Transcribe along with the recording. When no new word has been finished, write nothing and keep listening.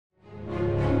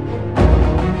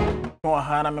No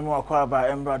hana memo akwa ba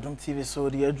Adom TV so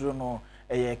de aduro no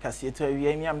Kasie Tau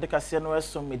At PM de Kasie no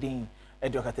eso medin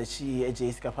edokatachi eje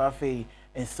iskafafe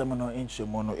ensem no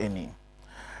entremo no eni.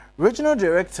 Regional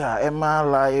Director Emma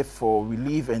Life for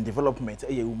Relief and Development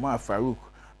Umar Farouk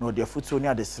no de futu ni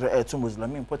adesre eto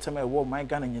Muslim potem e wo my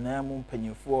Ghana nyina mu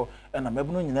mpanyimfo na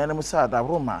mebunu nyina mu sa da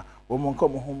Roma wo mo nko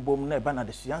mo hombom na eba na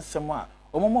de suansem a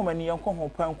wo mo mani yanko ho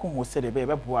pan ko ho se de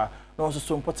beboa na so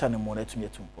so mpotane mo na tumi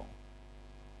atumpo.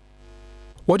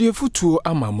 Wadi futu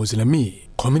ama Muslimi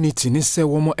community ni se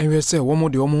womo enwe se womo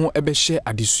de womo ebehye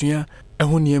adesua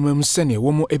eho niemam se ne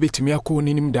womo ebetimi akọ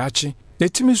ninim daachi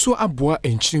netimi so aboa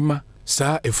enchirima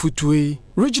sa efutue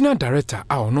Regional Director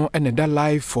a ono eneda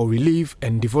Life for Relief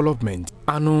and Development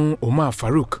ano Omar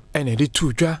Farouk enedi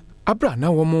tudwa abra na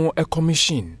womo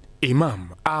commission Imam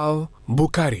Al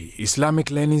Bukhari Islamic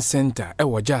Learning Center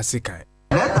ewoja sikan.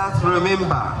 Let us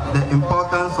remember the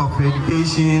importance of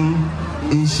education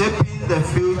in shaping the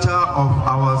future of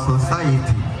our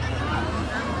society.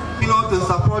 We want to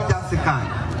support Jessica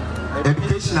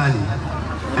educationally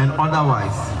and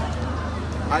otherwise.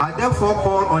 I therefore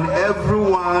call on every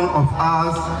one of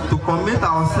us to commit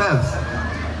ourselves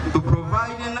to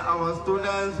providing our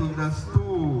students with the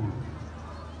tools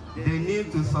they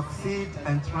need to succeed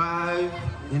and thrive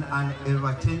in an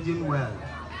ever-changing world.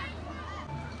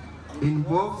 In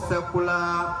both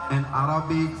secular and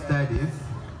Arabic studies,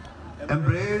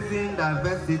 embracing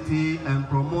diversity and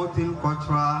promoting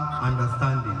cultural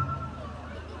understanding.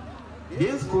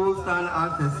 These schools stand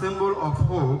as a symbol of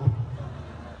hope,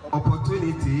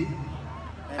 opportunity,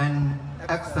 and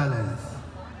excellence.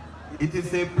 It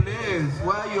is a place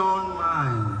where young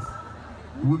minds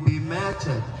will be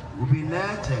nurtured,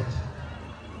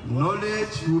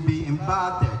 knowledge will be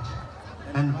imparted,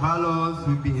 and values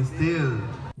will be instilled.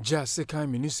 Jessica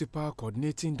Municipal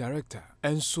Coordinating Director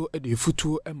Enso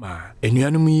Edefutu Emma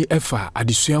Enuanumi Efa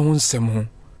Adesua ho nsem ho.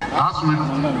 As we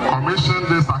commission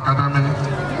this academy,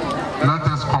 let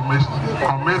us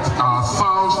commit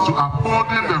ourselves to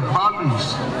upholding the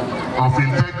values of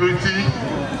integrity,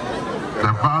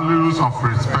 the values of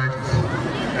respect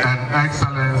and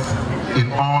excellence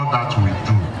in all that we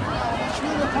do.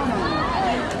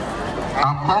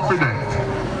 I'm confident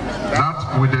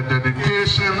that with the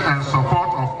dedication and support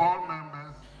of all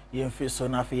members, yemfi so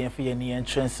na fe yemfi ni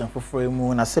entrance foforo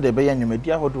mu na se de be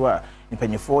yanwumadi ahodo a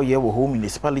impanyefo ye wo home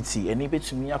municipality eni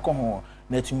betumi akoho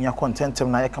na atumi akontentem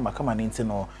na yekama kama ne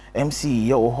ntino MC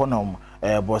ye wo honom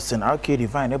Boston RK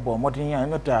Divine ebo modern ya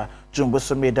nyoda jumbo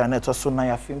so meda na to so na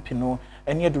ya fimpino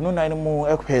eni adunu na mu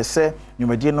ekwese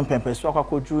nwumadi no pempenso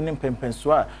akwakoju ni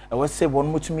pempenso a wose bon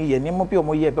mutumi ye ni mo bi o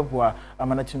mo ye beboa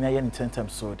amana tumi aye ntentem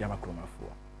so de amakromafo.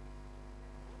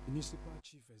 Municipal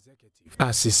Chief Executive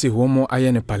Asisi womo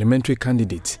ayene parliamentary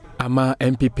candidate ama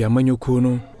MPP amanyoko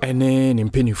no ene ne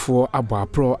mpenifo abo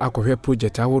apro akohwe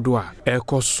project awodo a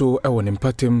ekoso ewo ne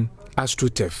mpatem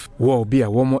astrotef wo bi a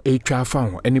womo etwa afa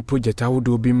ho ene project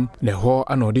awodo bim ne ho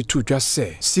ana odi tudwa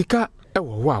se sika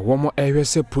ewo ho a womo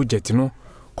ehwese project no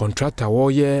contractor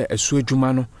wo ye esu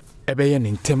adwuma no ebeye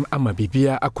ne ntem ama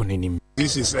bibia akonenim.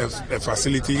 This is a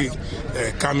facility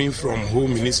coming from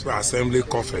Home Municipal Assembly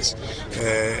coffers.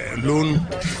 Loan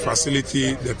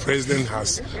facility the president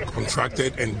has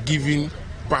contracted and given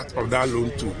part of that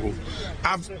loan to Home.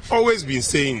 I've always been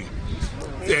saying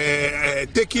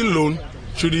taking loan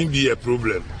shouldn't be a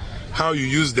problem. How you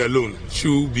use the loan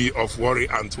should be of worry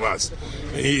unto us.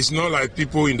 It's not like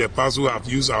people in the past who have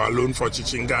used our loan for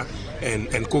Chichinga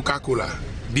and Coca-Cola.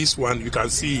 This one, you can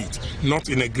see it, not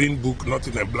in a green book, not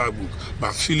in a black book,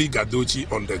 but Philly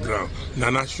Gadochi on the ground.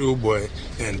 Nana Showboy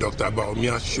and Dr.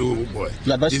 Baumia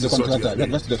Showboy. This is what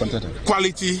contractor.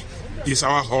 Quality is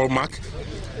our hallmark.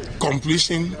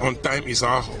 Completion on time is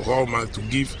our hallmark to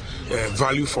give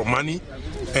value for money.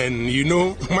 And you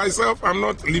know, myself, I'm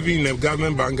not living in a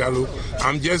government bungalow.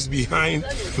 I'm just behind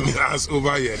us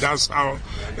over here. That's how.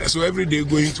 So every day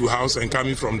going to house and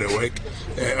coming from the work,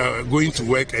 going to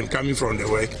work and coming from the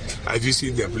work, I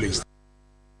visit the place.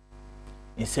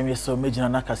 In semi so major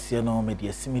na Kasie no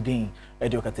media simidin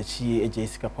edokatachi eje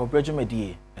sika pobrejo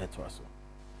medie etwaso.